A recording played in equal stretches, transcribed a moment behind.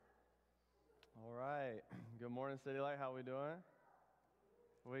right. Good morning, City Light. How we doing?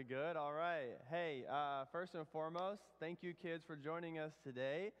 We good? All right. Hey, first and foremost, thank you kids for joining us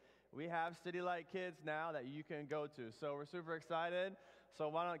today. We have City Light Kids now that you can go to. So we're super excited. So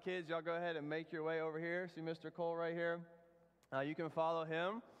why don't kids, y'all go ahead and make your way over here. See Mr. Cole right here? You can follow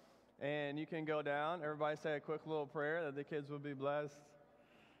him and you can go down. Everybody say a quick little prayer that the kids will be blessed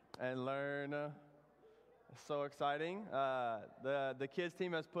and learn. So exciting. The kids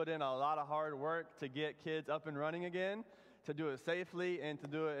team has put in a lot of hard work to get kids up and running again, to do it safely and to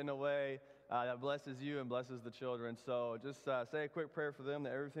do it in a way that blesses you and blesses the children. So just say a quick prayer for them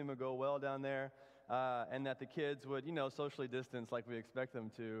that everything would go well down there and that the kids would, socially distance like we expect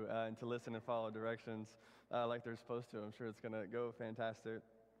them to and to listen and follow directions like they're supposed to. I'm sure it's going to go fantastic.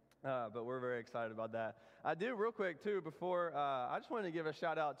 But we're very excited about that. I do real quick too before, I just wanted to give a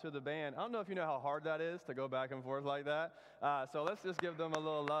shout out to the band. I don't know if you know how hard that is to go back and forth like that. So let's just give them a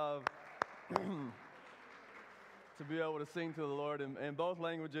little love to be able to sing to the Lord in both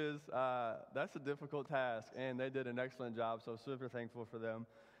languages. That's a difficult task and they did an excellent job. So super thankful for them.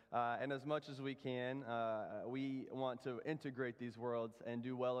 And as much as we can, we want to integrate these worlds and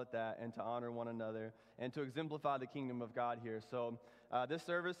do well at that and to honor one another and to exemplify the kingdom of God here. So this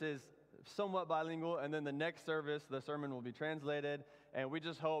service is somewhat bilingual, and then the next service, the sermon will be translated, and we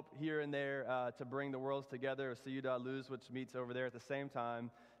just hope here and there to bring the worlds together, Ciudad Luz, which meets over there at the same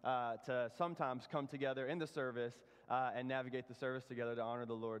time, to sometimes come together in the service and navigate the service together to honor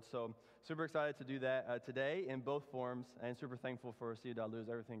the Lord. So super excited to do that today in both forms, and super thankful for Ciudad Luz,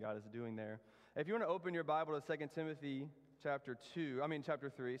 everything God is doing there. If you want to open your Bible to 2 Timothy chapter 3,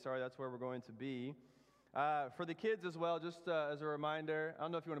 that's where we're going to be. For the kids as well, just as a reminder, I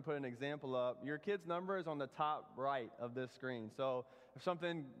don't know if you want to put an example up. Your kid's number is on the top right of this screen. So if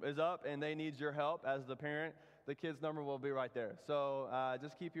something is up and they need your help as the parent, the kid's number will be right there. So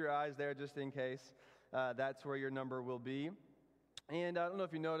just keep your eyes there just in case that's where your number will be. And I don't know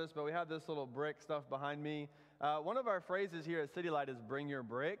if you noticed, but we have this little brick stuff behind me. One of our phrases here at City Light is bring your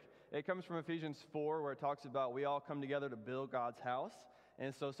brick. It comes from Ephesians 4, where it talks about we all come together to build God's house.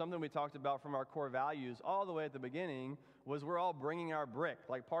 And so something we talked about from our core values all the way at the beginning was we're all bringing our brick.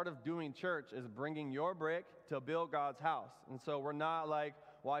 Like part of doing church is bringing your brick to build God's house. And so we're not like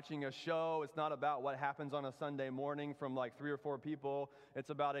watching a show. It's not about what happens on a Sunday morning from like 3 or 4 people.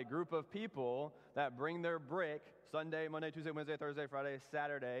 It's about a group of people that bring their brick Sunday, Monday, Tuesday, Wednesday, Thursday, Friday,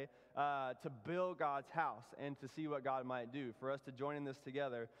 Saturday to build God's house and to see what God might do, for us to join in this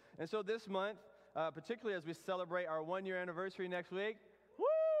together. And so this month, particularly as we celebrate our 1-year anniversary next week,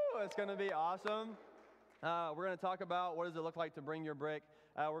 it's going to be awesome. We're going to talk about what does it look like to bring your brick.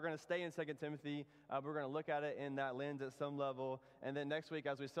 We're going to stay in 2 Timothy. We're going to look at it in that lens at some level. And then next week,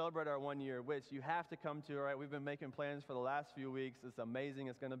 as we celebrate our 1 year, which you have to come to, all right? We've been making plans for the last few weeks. It's amazing.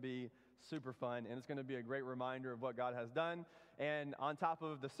 It's going to be super fun, and it's going to be a great reminder of what God has done. And on top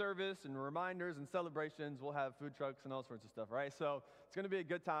of the service and reminders and celebrations, we'll have food trucks and all sorts of stuff, right? So it's going to be a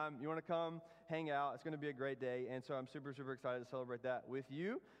good time. You want to come, hang out. It's going to be a great day. And so I'm super, super excited to celebrate that with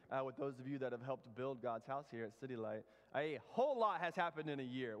you, with those of you that have helped build God's house here at City Light. A whole lot has happened in a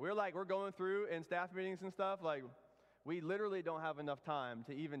year. We're going through in staff meetings and stuff, like we literally don't have enough time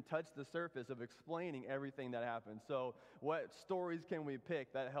to even touch the surface of explaining everything that happened. So what stories can we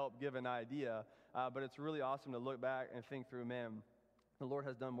pick that help give an idea? But it's really awesome to look back and think through, man, the Lord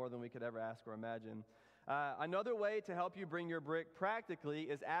has done more than we could ever ask or imagine. Another way to help you bring your brick practically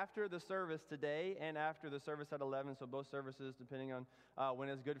is after the service today and after the service at 11, so both services depending on when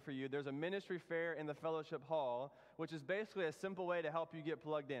it's good for you. There's a ministry fair in the fellowship hall, which is basically a simple way to help you get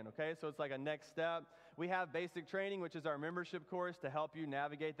plugged in, okay? So it's like a next step. We have basic training, which is our membership course to help you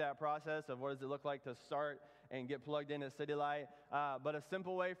navigate that process of what does it look like to start and get plugged in at City Light. But a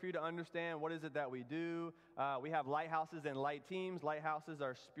simple way for you to understand what is it that we do. We have lighthouses and light teams. Lighthouses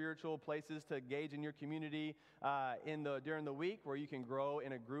are spiritual places to engage in your community during the week, where you can grow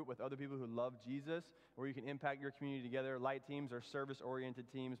in a group with other people who love Jesus, where you can impact your community together. Light teams are service-oriented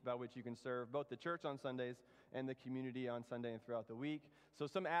teams by which you can serve both the church on Sundays and the community on Sunday and throughout the week. So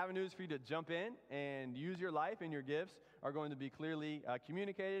some avenues for you to jump in and use your life and your gifts are going to be clearly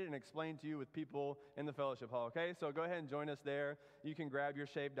communicated and explained to you with people in the fellowship hall, okay? So go ahead and join us there. You can grab your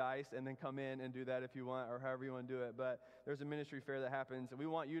shaved ice and then come in and do that if you want, or however you want to do it. But there's a ministry fair that happens, and we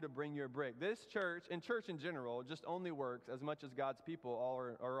want you to bring your brick. This church, and church in general, just only works as much as God's people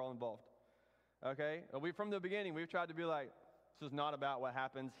are all involved. Okay? From the beginning, we've tried to be like, this is not about what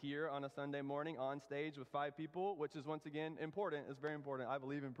happens here on a Sunday morning on stage with 5 people, which is once again important. It's very important. I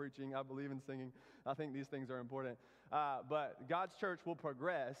believe in preaching. I believe in singing. I think these things are important. But God's church will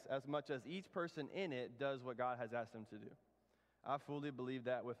progress as much as each person in it does what God has asked them to do. I fully believe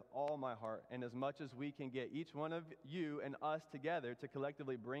that with all my heart. And as much as we can get each one of you and us together to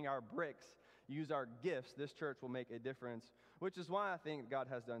collectively bring our bricks, use our gifts, this church will make a difference, which is why I think God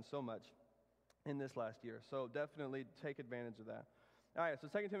has done so much in this last year. So definitely take advantage of that. All right, so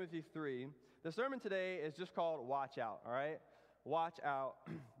 2 Timothy 3. The sermon today is just called Watch Out, all right? Watch out.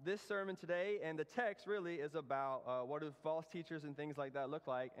 This sermon today and the text really is about what do false teachers and things like that look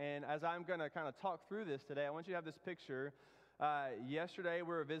like. And as I'm going to kind of talk through this today, I want you to have this picture. Yesterday, we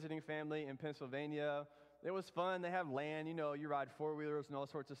were visiting family in Pennsylvania. It was fun. They have land. You know, you ride four-wheelers and all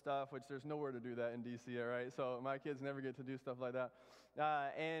sorts of stuff, which there's nowhere to do that in D.C., all right? So my kids never get to do stuff like that.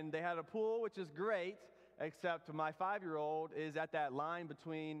 And they had a pool, which is great, except my 5-year-old is at that line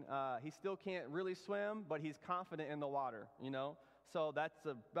between, he still can't really swim, but he's confident in the water, you know? So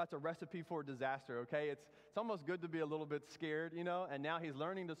that's a recipe for disaster, okay? It's almost good to be a little bit scared, you know? And now he's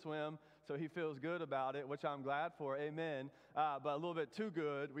learning to swim, so he feels good about it, which I'm glad for, amen. But a little bit too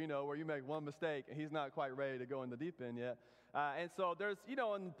good, you know, where you make one mistake and he's not quite ready to go in the deep end yet. And so there's, you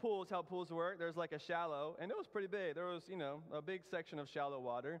know, in pools, how pools work, there's like a shallow, and it was pretty big. There was, you know, a big section of shallow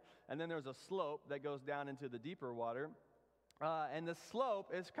water, and then there's a slope that goes down into the deeper water. And the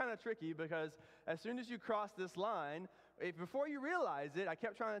slope is kind of tricky because as soon as you cross this line, before you realize it, I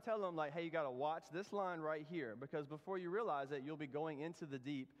kept trying to tell them, like, hey, you got to watch this line right here, because before you realize it, you'll be going into the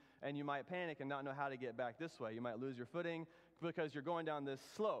deep, and you might panic and not know how to get back this way. You might lose your footing because you're going down this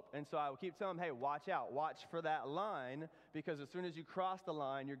slope. And so I would keep telling them, hey, watch out. Watch for that line, because as soon as you cross the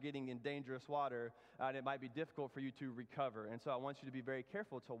line, you're getting in dangerous water, and it might be difficult for you to recover. And so I want you to be very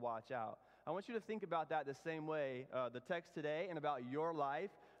careful to watch out. I want you to think about that the same way, the text today, and about your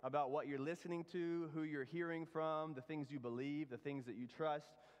life, about what you're listening to, who you're hearing from, the things you believe, the things that you trust,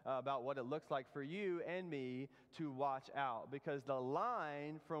 about what it looks like for you and me to watch out. Because the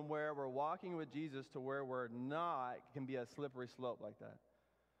line from where we're walking with Jesus to where we're not can be a slippery slope like that.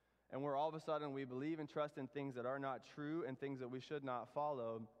 And where all of a sudden we believe and trust in things that are not true and things that we should not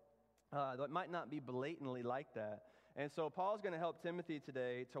follow, that might not be blatantly like that. And so Paul's going to help Timothy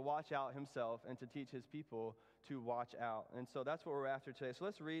today to watch out himself and to teach his people to watch out. And so that's what we're after today. So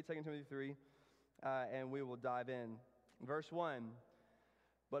let's read 2 Timothy 3, and we will dive in. Verse 1,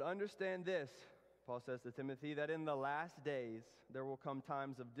 but understand this, Paul says to Timothy, that in the last days there will come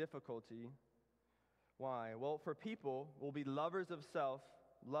times of difficulty. Why? Well, for people will be lovers of self,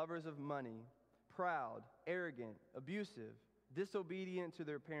 lovers of money, proud, arrogant, abusive, disobedient to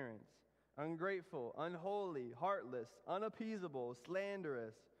their parents, ungrateful, unholy, heartless, unappeasable,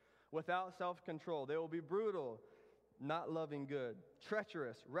 slanderous, without self-control. They will be brutal, not loving good,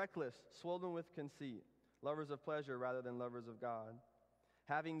 treacherous, reckless, swollen with conceit, lovers of pleasure rather than lovers of God,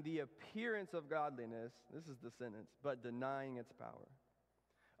 having the appearance of godliness, this is the sentence, but denying its power.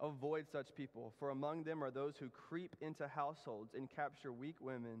 Avoid such people, for among them are those who creep into households and capture weak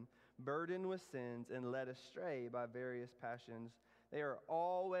women, burdened with sins and led astray by various passions. They are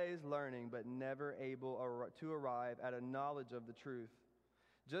always learning, but never able to arrive at a knowledge of the truth.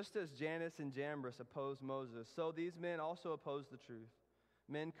 Just as Jannes and Jambres opposed Moses, so these men also oppose the truth,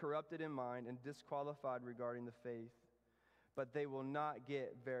 men corrupted in mind and disqualified regarding the faith. But they will not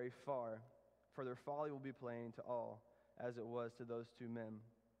get very far, for their folly will be plain to all, as it was to those two men.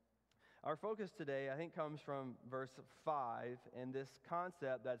 Our focus today, I think, comes from verse 5, and this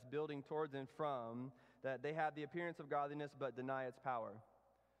concept that's building towards and from, that they have the appearance of godliness but deny its power.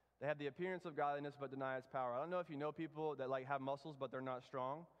 They have the appearance of godliness but deny its power. I don't know if you know people that like have muscles but they're not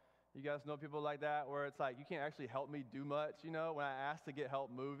strong. You guys know people like that where it's like, you can't actually help me do much, you know? When I ask to get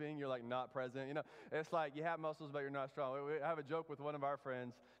help moving, you're like not present, you know? It's like you have muscles but you're not strong. I have a joke with one of our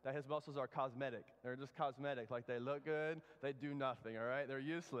friends that his muscles are cosmetic. They're just cosmetic. Like they look good, they do nothing, all right? They're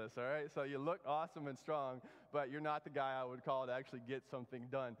useless, all right? So you look awesome and strong, but you're not the guy I would call to actually get something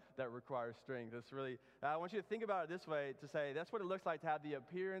done that requires strength. It's really, I want you to think about it this way, to say that's what it looks like to have the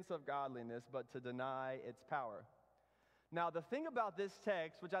appearance of godliness but to deny its power. Now, the thing about this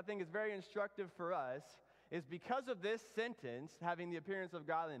text, which I think is very instructive for us, is because of this sentence, having the appearance of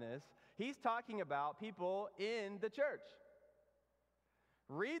godliness, he's talking about people in the church.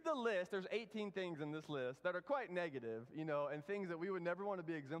 Read the list. There's 18 things in this list that are quite negative, you know, and things that we would never want to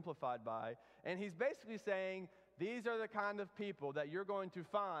be exemplified by. And he's basically saying, these are the kind of people that you're going to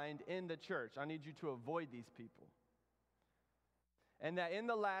find in the church. I need you to avoid these people. And that in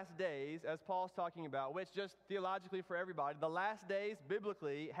the last days, as Paul's talking about, which just theologically for everybody, the last days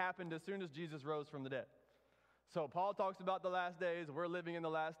biblically happened as soon as Jesus rose from the dead. So Paul talks about the last days. We're living in the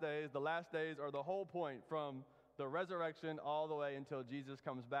last days. The last days are the whole point from the resurrection all the way until Jesus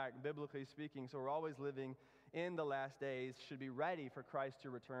comes back, biblically speaking. So we're always living in the last days, should be ready for Christ to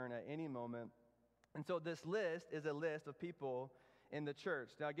return at any moment. And so this list is a list of people in the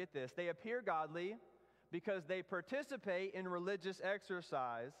church. Now get this, they appear godly because they participate in religious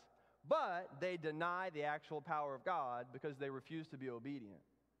exercise, but they deny the actual power of God because they refuse to be obedient.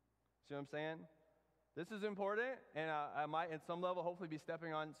 See what I'm saying? This is important, and I might, at some level, hopefully be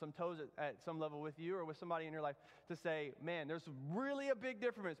stepping on some toes at some level with you or with somebody in your life to say, man, there's really a big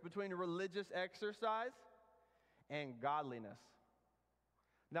difference between religious exercise and godliness.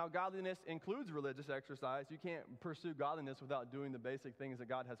 Now, godliness includes religious exercise. You can't pursue godliness without doing the basic things that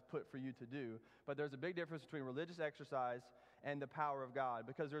God has put for you to do. But there's a big difference between religious exercise and the power of God,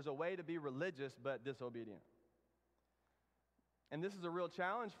 because there's a way to be religious but disobedient. And this is a real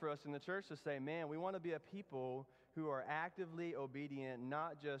challenge for us in the church to say, man, we want to be a people who are actively obedient,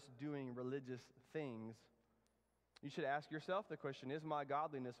 not just doing religious things. You should ask yourself the question, is my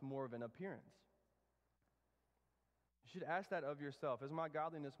godliness more of an appearance? You should ask that of yourself. Is my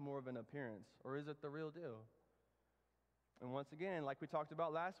godliness more of an appearance, or is it the real deal? And once again, like we talked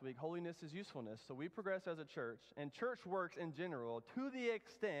about last week, holiness is usefulness. So we progress as a church, and church works in general to the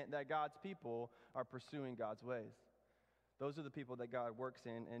extent that God's people are pursuing God's ways. Those are the people that God works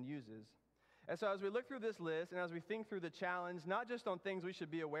in and uses. And so as we look through this list and as we think through the challenge, not just on things we should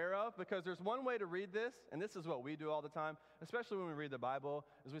be aware of, because there's one way to read this, and this is what we do all the time, especially when we read the Bible,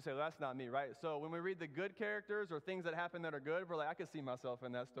 is we say, well, that's not me, right? So when we read the good characters or things that happen that are good, we're like, I can see myself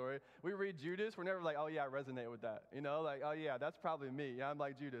in that story. We read Judas, we're never like, oh yeah, I resonate with that. You know, like, oh yeah, that's probably me. Yeah, I'm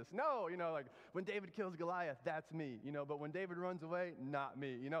like Judas. No, you know, like when David kills Goliath, that's me. You know, but when David runs away, not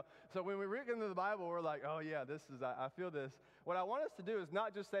me. You know, so when we read into the Bible, we're like, oh yeah, I feel this. What I want us to do is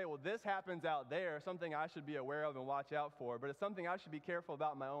not just say, well, this happens out there, something I should be aware of and watch out for, but it's something I should be careful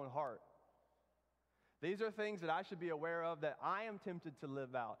about in my own heart. These are things that I should be aware of that I am tempted to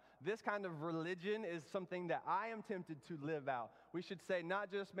live out. This kind of religion is something that I am tempted to live out. We should say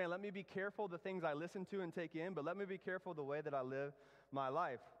not just, man, let me be careful the things I listen to and take in, but let me be careful the way that I live my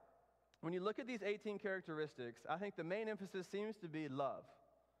life. When you look at these 18 characteristics, I think the main emphasis seems to be love.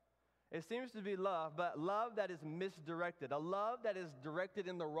 It seems to be love, but love that is misdirected, a love that is directed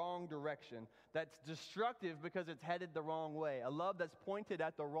in the wrong direction, that's destructive because it's headed the wrong way, a love that's pointed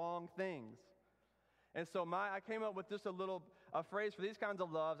at the wrong things. And so I came up with just a phrase for these kinds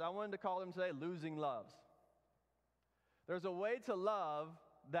of loves. I wanted to call them today losing loves. There's a way to love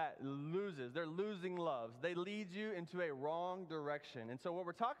that loses. They're losing loves. They lead you into a wrong direction. And so what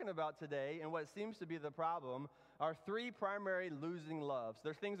we're talking about today, and what seems to be the problem, are three primary losing loves.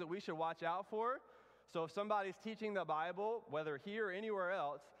 There's things that we should watch out for. So if somebody's teaching the Bible, whether here or anywhere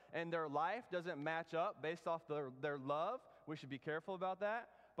else, and their life doesn't match up based off their love, we should be careful about that.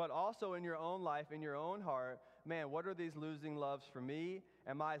 But also in your own life, in your own heart, man, what are these losing loves for me?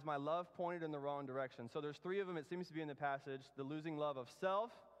 Is my love pointed in the wrong direction? So there's three of them, it seems to be in the passage. The losing love of self,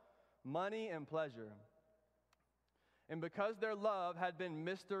 money, and pleasure. And because their love had been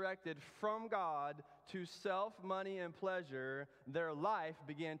misdirected from God to self, money, and pleasure, their life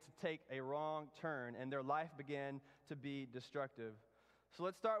began to take a wrong turn, and their life began to be destructive. So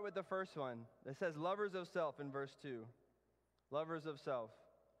let's start with the first one. It says lovers of self in verse 2. Lovers of self.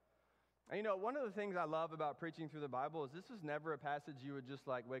 And you know, one of the things I love about preaching through the Bible is this was never a passage you would just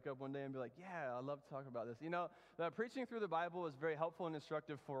like wake up one day and be like, yeah, I love to talk about this. You know, preaching through the Bible is very helpful and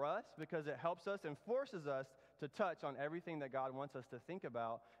instructive for us because it helps us and forces us to touch on everything that God wants us to think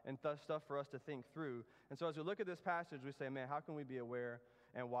about and stuff for us to think through. And so as we look at this passage, we say, man, how can we be aware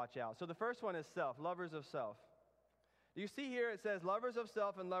and watch out? So the first one is self, lovers of self. You see here it says lovers of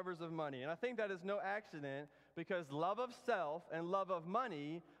self and lovers of money. And I think that is no accident because love of self and love of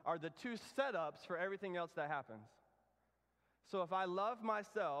money are the two setups for everything else that happens. So if I love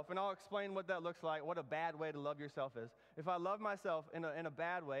myself, and I'll explain what that looks like, what a bad way to love yourself is. If I love myself in a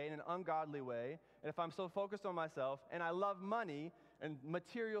bad way, in an ungodly way, and if I'm so focused on myself, and I love money and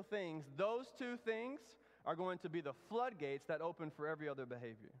material things, those two things are going to be the floodgates that open for every other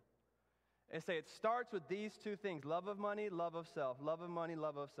behavior. And say it starts with these two things, love of money, love of self, love of money,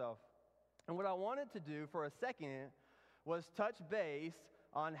 love of self. And what I wanted to do for a second was touch base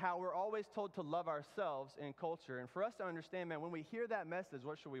on how we're always told to love ourselves in culture. And for us to understand, man, when we hear that message,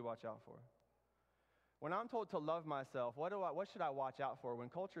 what should we watch out for? When I'm told to love myself, what should I watch out for when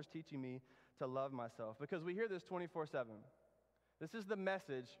culture is teaching me to love myself? Because we hear this 24/7. This is the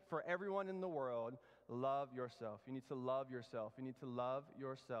message for everyone in the world. Love yourself. You need to love yourself. You need to love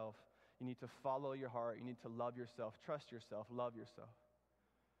yourself. You need to follow your heart. You need to love yourself. Trust yourself. Love yourself.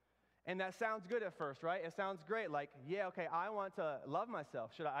 And that sounds good at first, right? It sounds great. Like, yeah, okay, I want to love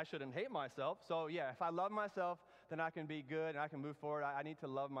myself. I shouldn't hate myself. So yeah, if I love myself, then I can be good and I can move forward. I need to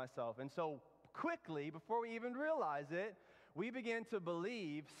love myself. And so quickly, before we even realize it, we begin to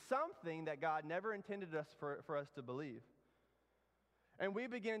believe something that God never intended us for us to believe. And we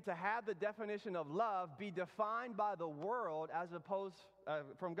begin to have the definition of love be defined by the world as opposed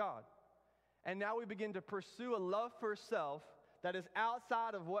from God. And now we begin to pursue a love for self that is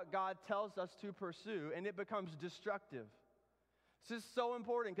outside of what God tells us to pursue, and it becomes destructive. This is so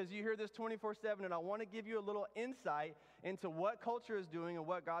important because you hear this 24/7, and I want to give you a little insight into what culture is doing and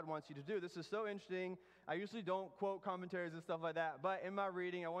what God wants you to do. This is so interesting. I usually don't quote commentaries and stuff like that, but in my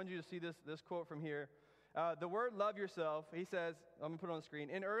reading, I want you to see this quote from here. The word love yourself, he says, I'm going to put it on the screen.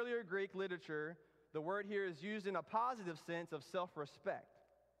 In earlier Greek literature, the word here is used in a positive sense of self-respect.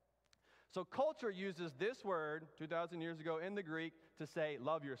 So culture uses this word 2,000 years ago in the Greek to say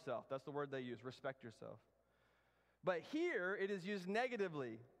love yourself. That's the word they use, respect yourself. But here it is used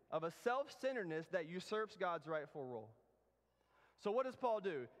negatively of a self-centeredness that usurps God's rightful role. So what does Paul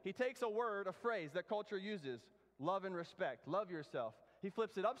do? He takes a word, a phrase that culture uses, love and respect, love yourself. He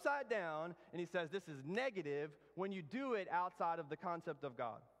flips it upside down and he says this is negative when you do it outside of the concept of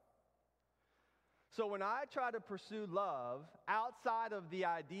God. So when I try to pursue love outside of the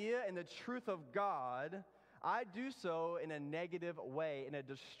idea and the truth of God, I do so in a negative way, in a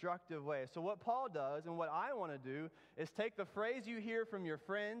destructive way. So what Paul does and what I want to do is take the phrase you hear from your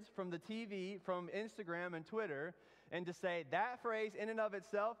friends, from the TV, from Instagram and Twitter, and to say that phrase in and of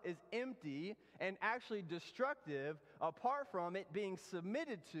itself is empty and actually destructive apart from it being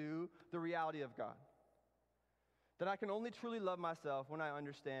submitted to the reality of God. That I can only truly love myself when I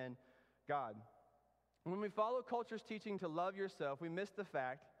understand God. When we follow culture's teaching to love yourself, we miss the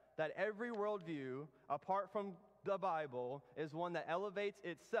fact that every worldview, apart from the Bible, is one that elevates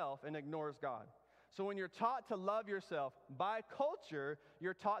itself and ignores God. So when you're taught to love yourself by culture,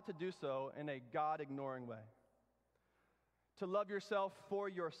 you're taught to do so in a God-ignoring way. To love yourself for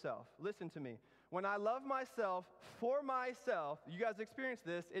yourself. Listen to me. When I love myself for myself, you guys experience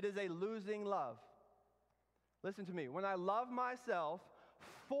this, it is a losing love. Listen to me. When I love myself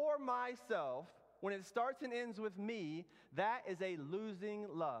for myself, when it starts and ends with me, that is a losing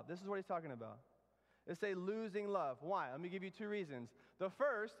love. This is what he's talking about. It's a losing love. Why? Let me give you two reasons. The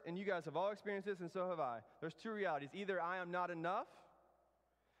first, and you guys have all experienced this and so have I, there's two realities. Either I am not enough,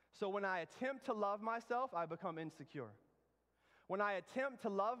 so when I attempt to love myself, I become insecure. When I attempt to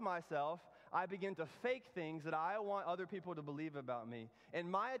love myself, I begin to fake things that I want other people to believe about me. In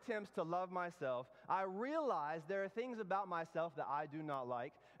my attempts to love myself, I realize there are things about myself that I do not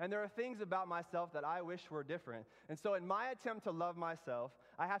like, and there are things about myself that I wish were different. And so in my attempt to love myself,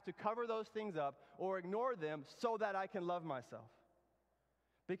 I have to cover those things up or ignore them so that I can love myself.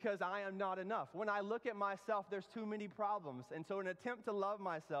 Because I am not enough. When I look at myself, there's too many problems. And so an attempt to love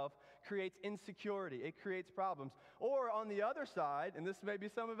myself creates insecurity. It creates problems. Or on the other side, and this may be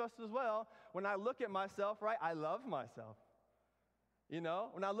some of us as well, when I look at myself, right, I love myself. You know,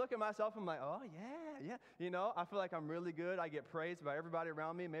 when I look at myself, I'm like, oh, yeah. You know, I feel like I'm really good. I get praised by everybody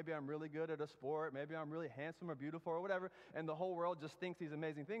around me. Maybe I'm really good at a sport. Maybe I'm really handsome or beautiful or whatever. And the whole world just thinks these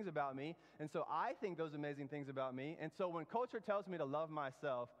amazing things about me. And so I think those amazing things about me. And so when culture tells me to love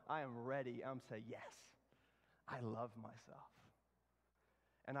myself, I am ready. I'm saying, yes, I love myself.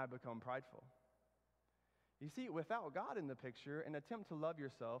 And I become prideful. You see, without God in the picture, an attempt to love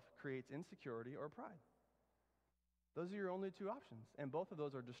yourself creates insecurity or pride. Those are your only two options, and both of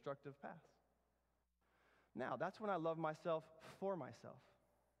those are destructive paths. Now, that's when I love myself for myself.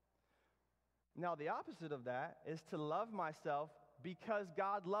 Now, the opposite of that is to love myself because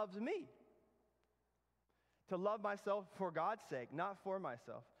God loves me. To love myself for God's sake, not for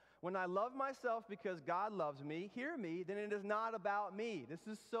myself. When I love myself because God loves me, hear me, then it is not about me. This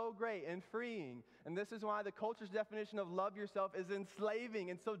is so great and freeing. And this is why the culture's definition of love yourself is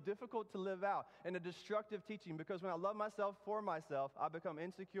enslaving and so difficult to live out and a destructive teaching. Because when I love myself for myself, I become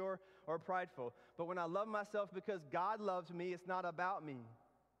insecure or prideful. But when I love myself because God loves me, it's not about me.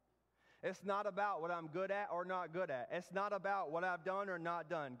 It's not about what I'm good at or not good at. It's not about what I've done or not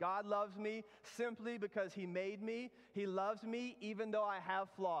done. God loves me simply because He made me. He loves me even though I have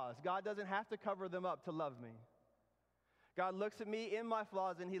flaws. God doesn't have to cover them up to love me. God looks at me in my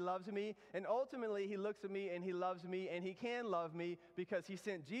flaws and He loves me. And ultimately, He looks at me and He loves me, and He can love me because He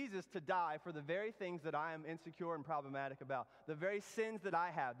sent Jesus to die for the very things that I am insecure and problematic about. The very sins that I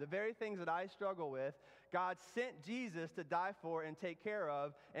have, the very things that I struggle with, God sent Jesus to die for and take care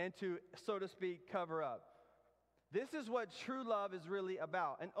of and to, so to speak, cover up. This is what true love is really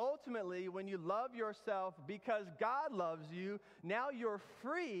about. And ultimately, when you love yourself because God loves you, now you're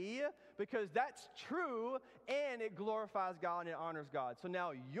free because that's true and it glorifies God and it honors God. So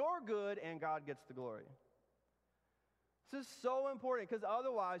now you're good and God gets the glory. This is so important because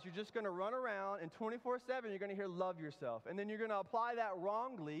otherwise you're just going to run around and 24/7 you're going to hear love yourself. And then you're going to apply that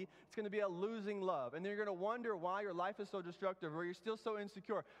wrongly. It's going to be a losing love. And then you're going to wonder why your life is so destructive, or you're still so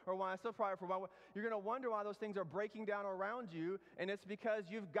insecure, or why I'm so prideful. You're going to wonder why those things are breaking down around you. And it's because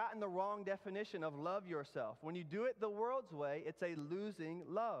you've gotten the wrong definition of love yourself. When you do it the world's way, it's a losing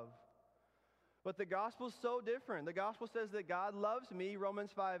love. But the gospel's so different. The gospel says that God loves me,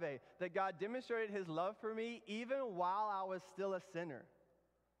 Romans 5:8, that God demonstrated his love for me even while I was still a sinner.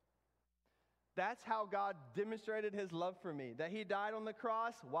 That's how God demonstrated his love for me, that he died on the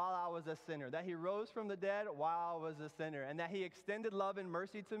cross while I was a sinner, that he rose from the dead while I was a sinner, and that he extended love and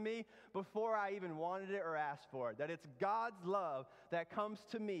mercy to me before I even wanted it or asked for it. That it's God's love that comes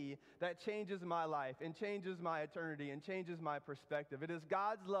to me that changes my life and changes my eternity and changes my perspective. It is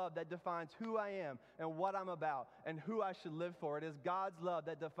God's love that defines who I am and what I'm about and who I should live for. It is God's love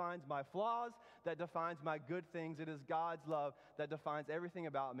that defines my flaws, that defines my good things. It is God's love that defines everything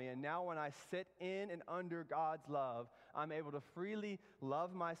about me. And now when I sit in and under God's love, I'm able to freely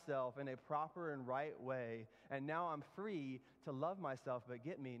love myself in a proper and right way. And now I'm free to love myself, but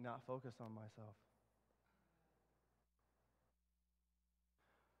get me, not focus on myself.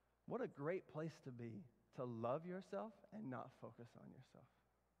 What a great place to be, to love yourself and not focus on yourself.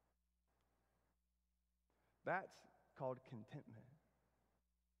 That's called contentment.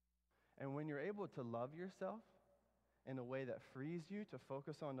 And when you're able to love yourself in a way that frees you to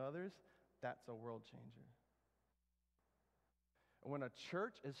focus on others, that's a world changer. And when a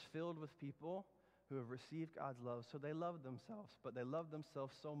church is filled with people who have received God's love, so they love themselves, but they love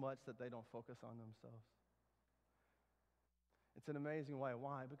themselves so much that they don't focus on themselves. It's an amazing way.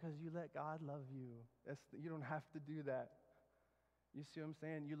 Why? Because you let God love you. You don't have to do that. You see what I'm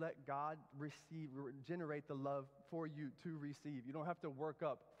saying? You let God generate the love for you to receive. You don't have to work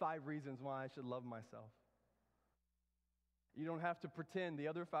up 5 reasons why I should love myself. You don't have to pretend the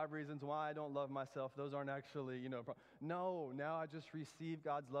other 5 reasons why I don't love myself, those aren't actually, No, now I just receive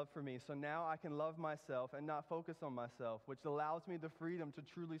God's love for me. So now I can love myself and not focus on myself, which allows me the freedom to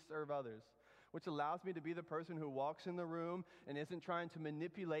truly serve others, which allows me to be the person who walks in the room and isn't trying to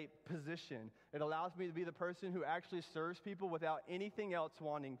manipulate position. It allows me to be the person who actually serves people without anything else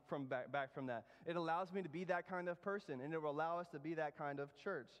wanting back from that. It allows me to be that kind of person, and it will allow us to be that kind of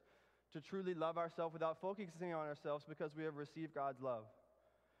church, to truly love ourselves without focusing on ourselves because we have received God's love,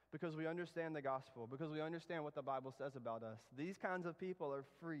 because we understand the gospel, because we understand what the Bible says about us. These kinds of people are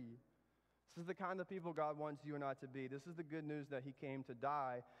free. This is the kind of people God wants you and I to be. This is the good news that he came to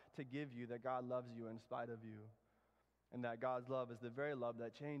die to give you, that God loves you in spite of you, and that God's love is the very love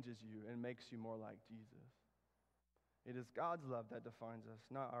that changes you and makes you more like Jesus. It is God's love that defines us,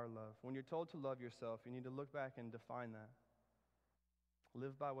 not our love. When you're told to love yourself, you need to look back and define that.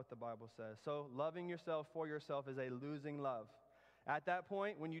 Live by what the Bible says. So loving yourself for yourself is a losing love. At that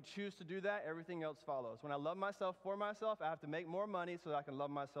point, when you choose to do that, everything else follows. When I love myself for myself, I have to make more money so that I can love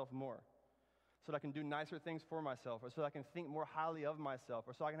myself more, so that I can do nicer things for myself, or so that I can think more highly of myself,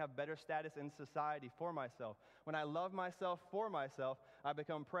 or so I can have better status in society for myself. When I love myself for myself, I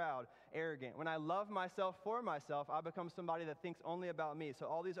become proud, arrogant. When I love myself for myself, I become somebody that thinks only about me. So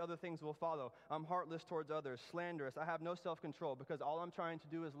all these other things will follow. I'm heartless towards others, slanderous. I have no self-control because all I'm trying to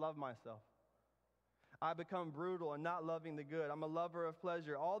do is love myself. I become brutal and not loving the good. I'm a lover of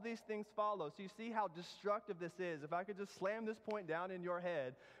pleasure. All these things follow. So you see how destructive this is. If I could just slam this point down in your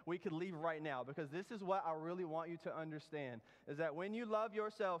head, we could leave right now, because this is what I really want you to understand, is that when you love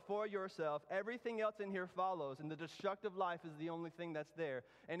yourself for yourself, everything else in here follows, and the destructive life is the only thing that's there.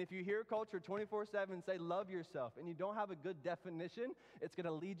 And if you hear culture 24/7 say love yourself, and you don't have a good definition, it's going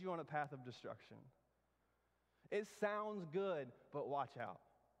to lead you on a path of destruction. It sounds good, but watch out.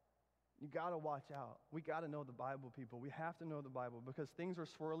 You got to watch out. We got to know the Bible, people. We have to know the Bible, because things are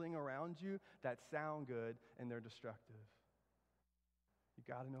swirling around you that sound good and they're destructive. You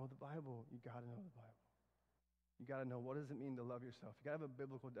got to know the Bible. You got to know the Bible. You got to know, what does it mean to love yourself? You got to have a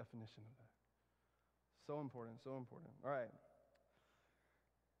biblical definition of that. So important, so important. All right.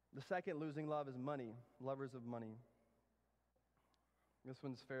 The second losing love is money, lovers of money. This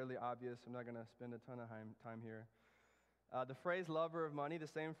one's fairly obvious. I'm not going to spend a ton of time here. The phrase lover of money, the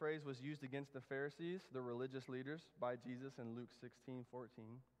same phrase was used against the Pharisees, the religious leaders, by Jesus in Luke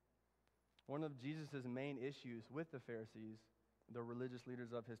 16:14. One of Jesus' main issues with the Pharisees, the religious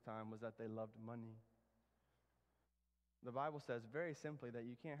leaders of his time, was that they loved money. The Bible says very simply that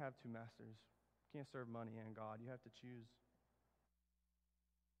you can't have two masters. You can't serve money and God. You have to choose.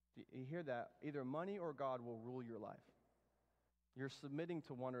 You hear that? Either money or God will rule your life. You're submitting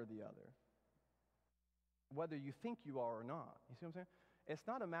to one or the other, whether you think you are or not. You see what I'm saying? It's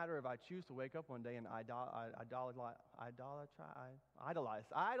not a matter of I choose to wake up one day and idolize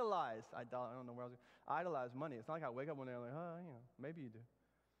money. It's not like I wake up one day and I'm like, oh, maybe you do.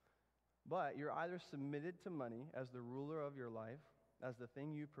 But you're either submitted to money as the ruler of your life, as the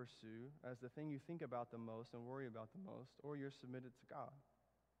thing you pursue, as the thing you think about the most and worry about the most, or you're submitted to God.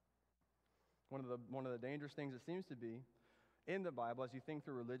 One of the dangerous things it seems to be in the Bible as you think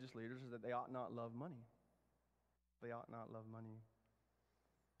through religious leaders is that they ought not love money. They ought not love money.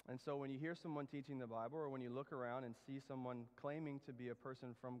 And so when you hear someone teaching the Bible, or when you look around and see someone claiming to be a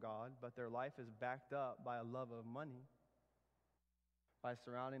person from God, but their life is backed up by a love of money, by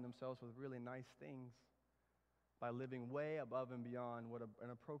surrounding themselves with really nice things, by living way above and beyond what an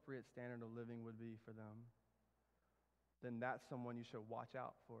appropriate standard of living would be for them, then that's someone you should watch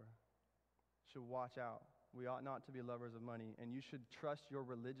out for. Should watch out. We ought not to be lovers of money, and you should trust your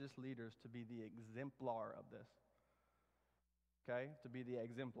religious leaders to be the exemplar of this. Okay? To be the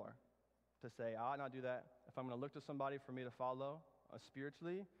exemplar. To say, I ought not do that. If I'm going to look to somebody for me to follow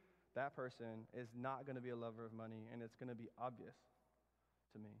spiritually, that person is not going to be a lover of money, and it's going to be obvious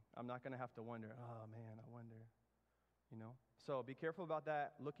to me. I'm not going to have to wonder, oh man, I wonder. So be careful about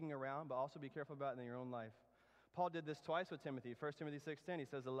that, looking around, but also be careful about it in your own life. Paul did this twice with Timothy. 1 Timothy 6:10, he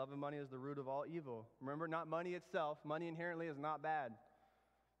says, the love of money is the root of all evil. Remember, not money itself. Money inherently is not bad.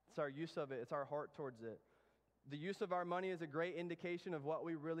 It's our use of it. It's our heart towards it. The use of our money is a great indication of what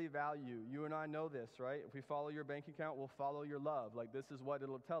we really value. You and I know this, right? If we follow your bank account, we'll follow your love. Like, this is what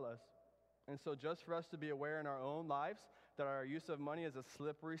it'll tell us. And so just for us to be aware in our own lives that our use of money is a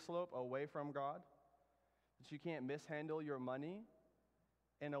slippery slope away from God, that you can't mishandle your money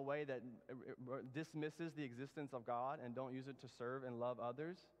in a way that dismisses the existence of God and don't use it to serve and love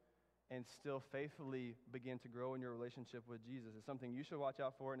others and still faithfully begin to grow in your relationship with Jesus. It's something you should watch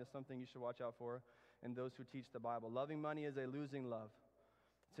out for, and it's something you should watch out for in those who teach the Bible. Loving money is a losing love.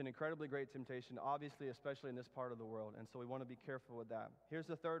 It's an incredibly great temptation, obviously, especially in this part of the world, and so we want to be careful with that. Here's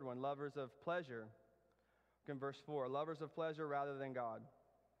the third one, lovers of pleasure. Look in verse 4, lovers of pleasure rather than God.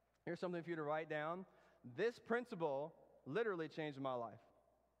 Here's something for you to write down. This principle literally changed my life.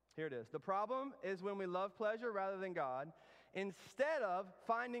 Here it is. The problem is when we love pleasure rather than God, instead of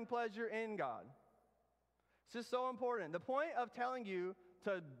finding pleasure in God. This is so important. The point of telling you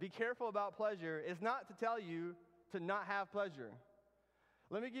to be careful about pleasure is not to tell you to not have pleasure.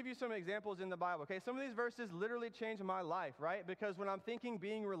 Let me give you some examples in the Bible, okay? Some of these verses literally changed my life, right? Because when I'm thinking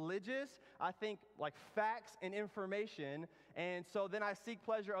being religious, I think like facts and information, and so then I seek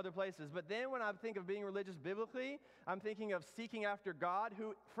pleasure other places. But then when I think of being religious biblically, I'm thinking of seeking after God,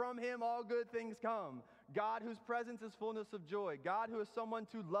 who from him all good things come. God whose presence is fullness of joy. God who is someone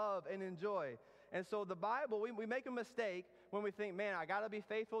to love and enjoy. And so the Bible, we make a mistake when we think, man, I got to be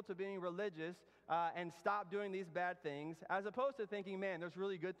faithful to being religious and stop doing these bad things, as opposed to thinking, man, there's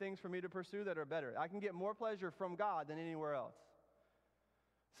really good things for me to pursue that are better. I can get more pleasure from God than anywhere else.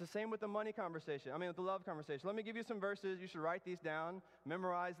 It's the same with the money conversation. With the love conversation. Let me give you some verses. You should write these down,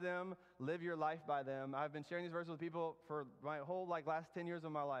 memorize them, live your life by them. I've been sharing these verses with people for my whole last 10 years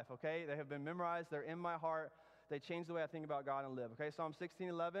of my life, okay? They have been memorized. They're in my heart. They change the way I think about God and live, okay? Psalm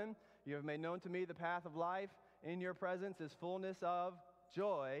 16:11, you have made known to me the path of life. In your presence is fullness of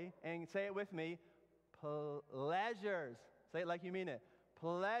joy. And say it with me, pleasures. Say it like you mean it.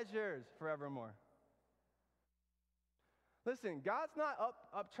 Pleasures forevermore. Listen, God's not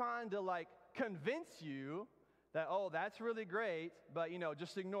up trying to convince you that, oh, that's really great, but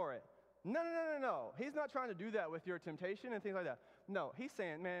just ignore it. No. He's not trying to do that with your temptation and things like that. No, he's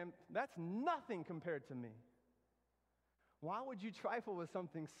saying, man, that's nothing compared to me. Why would you trifle with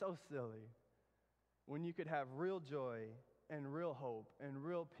something so silly when you could have real joy and real hope and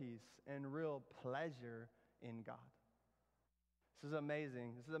real peace and real pleasure in God? This is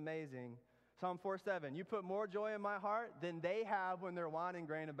amazing. Psalm 4:7, you put more joy in my heart than they have when their wine and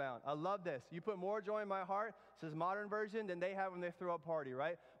grain abound. I love this. You put more joy in my heart, this is modern version, than they have when they throw a party,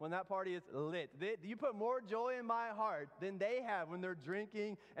 right? When that party is lit. You put more joy in my heart than they have when they're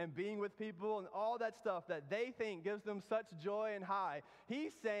drinking and being with people and all that stuff that they think gives them such joy and high.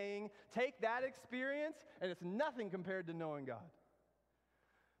 He's saying, take that experience, and it's nothing compared to knowing God.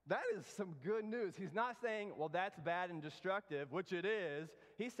 That is some good news. He's not saying, well, that's bad and destructive, which it is.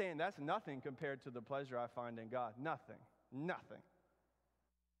 He's saying that's nothing compared to the pleasure I find in God. Nothing.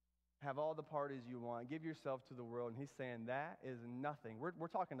 Have all the parties you want. Give yourself to the world. And he's saying that is nothing. We're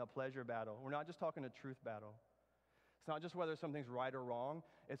talking a pleasure battle. We're not just talking a truth battle. It's not just whether something's right or wrong.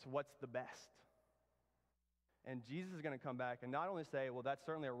 It's what's the best. And Jesus is going to come back and not only say, well, that's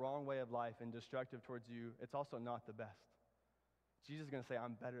certainly a wrong way of life and destructive towards you. It's also not the best. Jesus is going to say,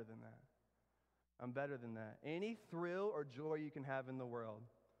 I'm better than that. I'm better than that. Any thrill or joy you can have in the world,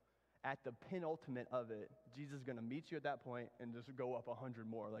 at the penultimate of it, Jesus is going to meet you at that point and just go up 100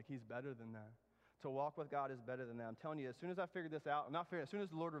 more. Like, he's better than that. To walk with God is better than that. I'm telling you, as soon as I figured this out, as soon as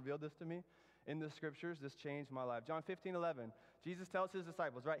the Lord revealed this to me in the scriptures, this changed my life. John 15:11, Jesus tells his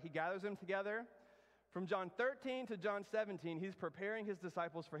disciples, right? He gathers them together. From John 13 to John 17, he's preparing his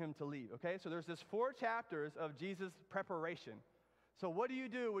disciples for him to leave, okay? So there's this 4 chapters of Jesus' preparation. So what do you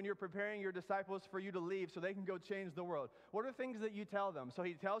do when you're preparing your disciples for you to leave so they can go change the world? What are things that you tell them? So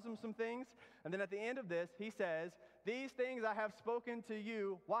he tells them some things, and then at the end of this, he says, these things I have spoken to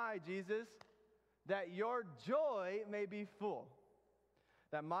you. Why, Jesus? That your joy may be full.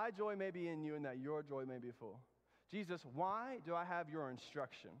 That my joy may be in you and that your joy may be full. Jesus, why do I have your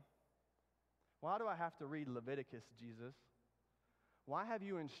instruction? Why do I have to read Leviticus, Jesus? Why have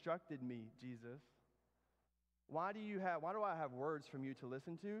you instructed me, Jesus? Why do I have words from you to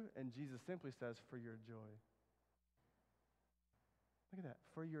listen to? And Jesus simply says, for your joy. Look at that,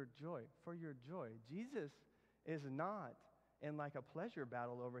 for your joy, for your joy. Jesus is not in like a pleasure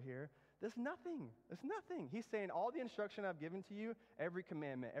battle over here. There's nothing. It's nothing. He's saying all the instruction I've given to you, every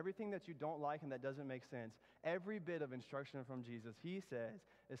commandment, everything that you don't like and that doesn't make sense, every bit of instruction from Jesus, he says,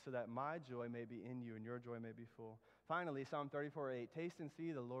 is so that my joy may be in you and your joy may be full. Finally, Psalm 34:8, taste and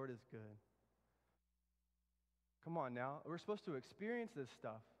see the Lord is good. Come on now. We're supposed to experience this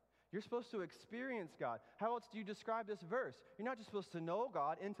stuff. You're supposed to experience God. How else do you describe this verse? You're not just supposed to know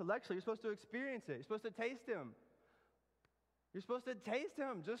God intellectually. You're supposed to experience it. You're supposed to taste him. You're supposed to taste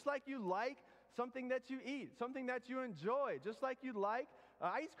him just like you like something that you eat, something that you enjoy, just like you like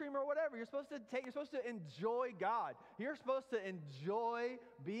ice cream or whatever. You're supposed to enjoy God. You're supposed to enjoy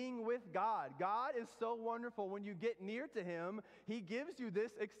being with God. God is so wonderful. When you get near to him, he gives you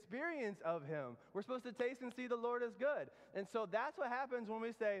this experience of him. We're supposed to taste and see the Lord is good. And so that's what happens when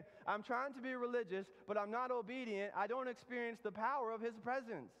we say, I'm trying to be religious, but I'm not obedient. I don't experience the power of his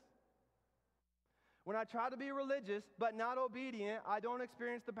presence. When I try to be religious but not obedient, I don't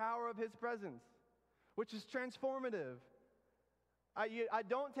experience the power of his presence, which is transformative. I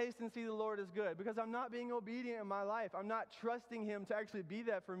don't taste and see the Lord is good because I'm not being obedient in my life. I'm not trusting him to actually be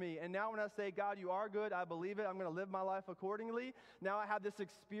that for me. And now when I say, God, you are good, I believe it, I'm going to live my life accordingly. Now I have this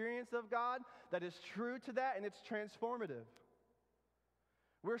experience of God that is true to that, and it's transformative.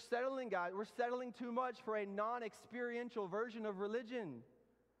 We're settling, guys. We're settling too much for a non-experiential version of religion.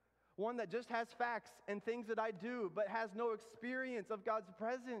 One that just has facts and things that I do, but has no experience of God's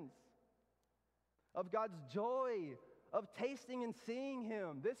presence, of God's joy, of tasting and seeing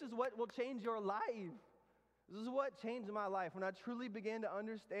him. This is what will change your life. This is what changed my life when I truly began to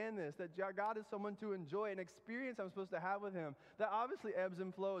understand this, that God is someone to enjoy, an experience I'm supposed to have with him that obviously ebbs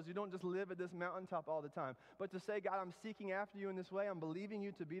and flows. You don't just live at this mountaintop all the time. But to say, God, I'm seeking after you in this way. I'm believing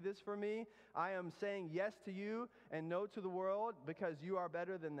you to be this for me. I am saying yes to you and no to the world because you are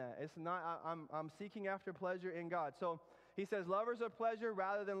better than that. It's not, I'm seeking after pleasure in God. So he says, lovers of pleasure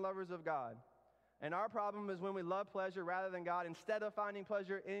rather than lovers of God. And our problem is when we love pleasure rather than God instead of finding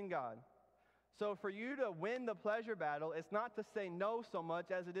pleasure in God. So for you to win the pleasure battle, it's not to say no so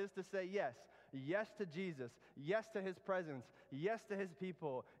much as it is to say yes. Yes to Jesus. Yes to his presence. Yes to his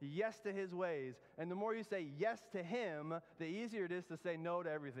people. Yes to his ways. And the more you say yes to him, the easier it is to say no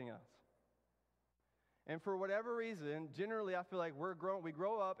to everything else. And for whatever reason, generally I feel like we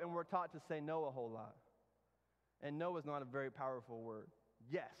grow up and we're taught to say no a whole lot. And no is not a very powerful word.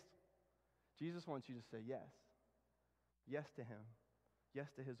 Yes. Jesus wants you to say yes. Yes to him. Yes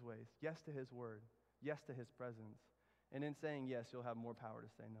to his ways. Yes to his word. Yes to his presence. And in saying yes, you'll have more power to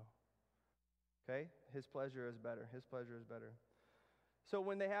say no. Okay? His pleasure is better. His pleasure is better. So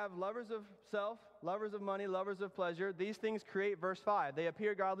when they have lovers of self, lovers of money, lovers of pleasure, these things create verse 5. They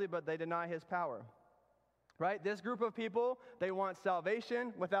appear godly, but they deny his power. Right? This group of people, they want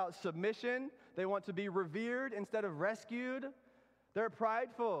salvation without submission. They want to be revered instead of rescued. They're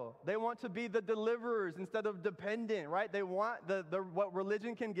prideful. They want to be the deliverers instead of dependent, right? They want what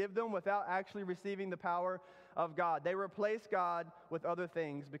religion can give them without actually receiving the power of God. They replace God with other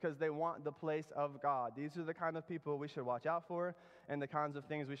things because they want the place of God. These are the kind of people we should watch out for and the kinds of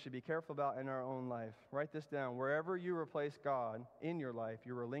things we should be careful about in our own life. Write this down. Wherever you replace God in your life,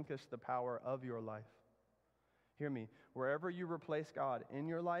 you relinquish the power of your life. Hear me. Wherever you replace God in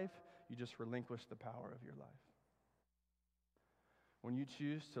your life, you just relinquish the power of your life. When you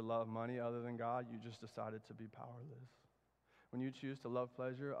choose to love money other than God, you just decided to be powerless. When you choose to love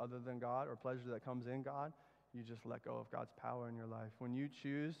pleasure other than God or pleasure that comes in God, you just let go of God's power in your life. When you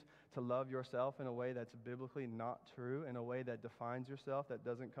choose to love yourself in a way that's biblically not true, in a way that defines yourself, that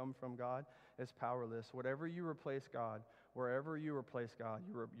doesn't come from God, it's powerless. Whatever you replace God, wherever you replace God,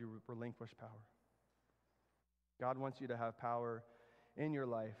 you relinquish power. God wants you to have power in your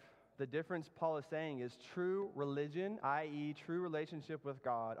life. The difference Paul is saying is true religion, i.e. true relationship with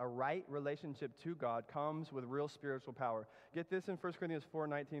God, a right relationship to God, comes with real spiritual power. Get this in 1 Corinthians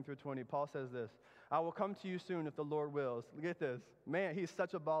 4:19 through 20. Paul says this, I will come to you soon if the Lord wills. Get this. Man, he's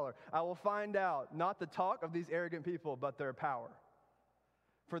such a baller. I will find out not the talk of these arrogant people, but their power.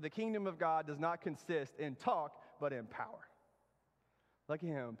 For the kingdom of God does not consist in talk, but in power. Look at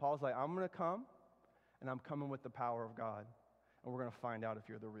him. Paul's like, I'm going to come, and I'm coming with the power of God. And we're going to find out if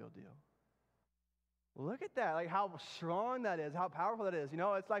you're the real deal. Look at that, like how strong that is, how powerful that is. You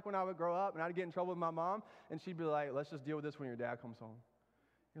know, it's like when I would grow up and I'd get in trouble with my mom, and she'd be like, let's just deal with this when your dad comes home.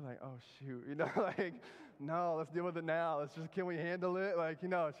 You're like, oh, shoot, you know, like, no, let's deal with it now. Let's just, can we handle it? Like, you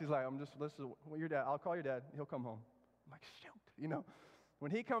know, she's like, well, your dad, I'll call your dad. He'll come home. I'm like, shoot, you know. When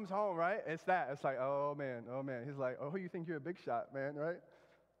he comes home, right, it's that. It's like, oh, man. He's like, oh, you think you're a big shot, man, right?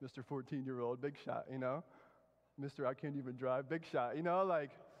 Mr. 14-year-old, big shot, you know. Mr. I can't even drive, big shot, you know,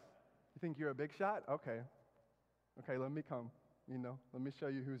 like, you think you're a big shot? Okay, let me come, you know. Let me show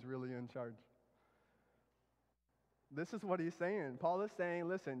you who's really in charge. This is what he's saying. Paul is saying,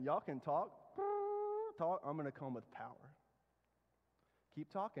 listen, y'all can talk, I'm going to come with power.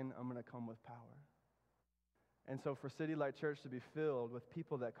 Keep talking, I'm going to come with power. And so for City Light Church to be filled with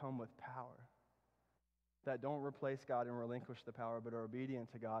people that come with power, that don't replace God and relinquish the power, but are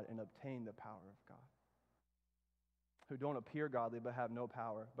obedient to God and obtain the power of God, who don't appear godly but have no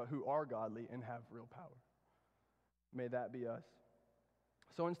power, but who are godly and have real power. May that be us.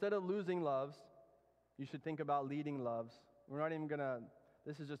 So instead of losing loves, you should think about leading loves. We're not even going to,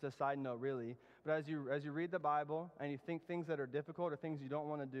 this is just a side note really, but as you read the Bible and you think things that are difficult or things you don't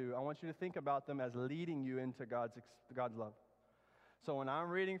want to do, I want you to think about them as leading you into God's love. So when I'm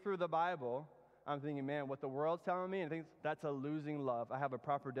reading through the Bible, I'm thinking, man, what the world's telling me, and I think that's a losing love. I have a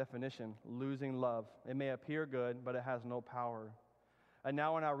proper definition, losing love. It may appear good, but it has no power. And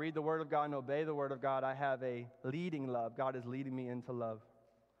now when I read the Word of God and obey the Word of God, I have a leading love. God is leading me into love.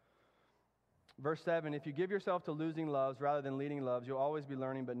 Verse 7, if you give yourself to losing loves rather than leading loves, you'll always be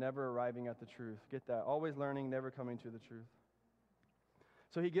learning but never arriving at the truth. Get that? Always learning, never coming to the truth.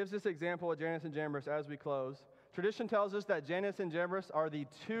 So he gives this example of Jannes and Jambres as we close. Tradition tells us that Jannes and Jambres are the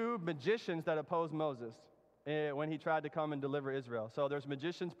two magicians that opposed Moses when he tried to come and deliver Israel. So there's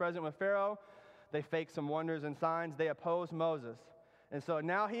magicians present with Pharaoh. They fake some wonders and signs. They oppose Moses. And so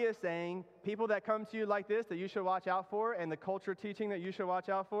now he is saying, people that come to you like this that you should watch out for, and the culture teaching that you should watch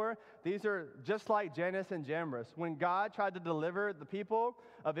out for, these are just like Jannes and Jambres. When God tried to deliver the people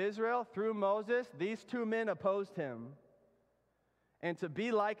of Israel through Moses, these two men opposed him. And to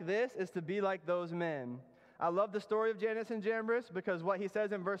be like this is to be like those men. I love the story of Jannes and Jambres because what he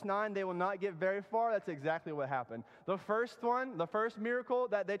says in verse 9, they will not get very far. That's exactly what happened. The first miracle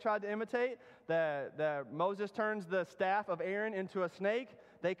that they tried to imitate, that Moses turns the staff of Aaron into a snake,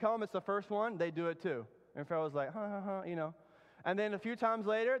 they come, it's the first one, they do it too. And Pharaoh's like, you know. And then a few times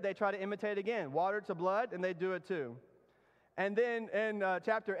later, they try to imitate again, water to blood, and they do it too. And then in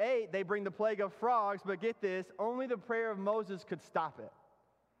chapter 8, they bring the plague of frogs, but get this, only the prayer of Moses could stop it.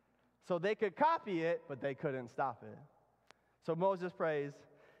 So they could copy it, but they couldn't stop it. So Moses prays.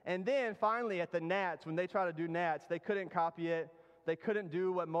 And then finally at the gnats, when they try to do gnats, they couldn't copy it. They couldn't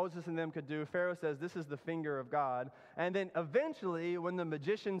do what Moses and them could do. Pharaoh says, this is the finger of God. And then eventually, when the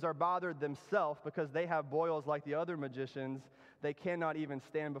magicians are bothered themselves because they have boils like the other magicians, they cannot even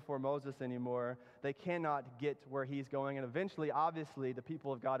stand before Moses anymore. They cannot get where he's going. And eventually, obviously, the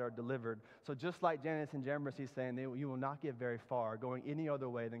people of God are delivered. So just like Jannes and Jambres, he's saying, you will not get very far going any other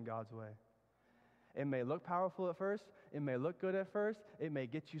way than God's way. It may look powerful at first. It may look good at first. It may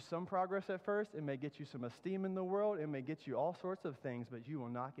get you some progress at first. It may get you some esteem in the world. It may get you all sorts of things, but you will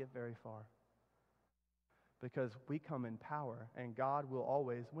not get very far. Because we come in power, and God will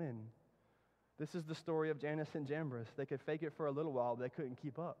always win. This is the story of Jannes and Jambres. They could fake it for a little while, but they couldn't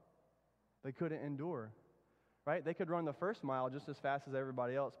keep up. They couldn't endure, right? They could run the first mile just as fast as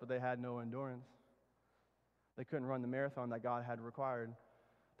everybody else, but they had no endurance. They couldn't run the marathon that God had required.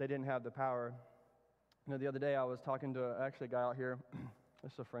 They didn't have the power. You know, the other day I was talking to a guy out here.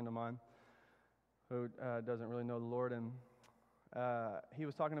 This is a friend of mine who doesn't really know the Lord, and he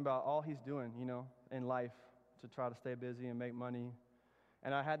was talking about all he's doing, you know, in life to try to stay busy and make money.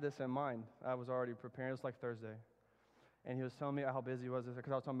 And I had this in mind. I was already preparing. It was like Thursday. And he was telling me how busy he was,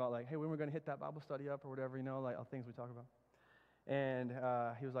 because I was talking about, like, hey, when we're going to hit that Bible study up or whatever, you know, like all things we talk about. And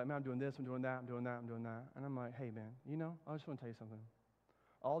he was like, man, I'm doing this, I'm doing that, I'm doing that, I'm doing that. And I'm like, hey, man, you know, I just want to tell you something.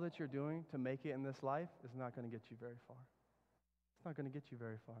 All that you're doing to make it in this life is not going to get you very far. It's not going to get you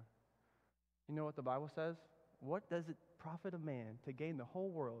very far. You know what the Bible says? What does it profit a man to gain the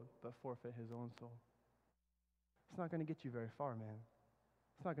whole world but forfeit his own soul? it's not going to get you very far, man.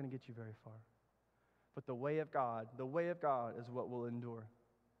 It's not going to get you very far. But the way of God is what will endure.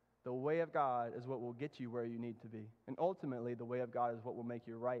 The way of God is what will get you where you need to be. And ultimately, the way of God is what will make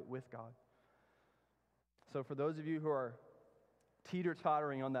you right with God. So for those of you who are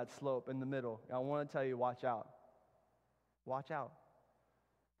teeter-tottering on that slope in the middle, I want to tell you, watch out. Watch out.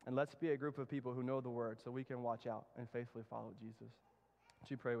 And let's be a group of people who know the Word so we can watch out and faithfully follow Jesus. Would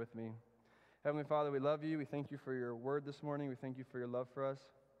you pray with me? Heavenly Father, we love you. We thank you for your Word this morning. We thank you for your love for us.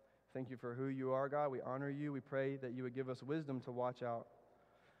 Thank you for who you are, God. We honor you. We pray that you would give us wisdom to watch out,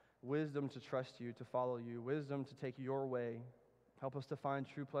 wisdom to trust you, to follow you, wisdom to take your way. Help us to find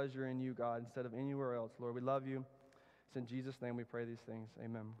true pleasure in you, God, instead of anywhere else. Lord, we love you. It's in Jesus' name we pray these things.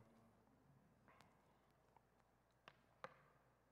 Amen.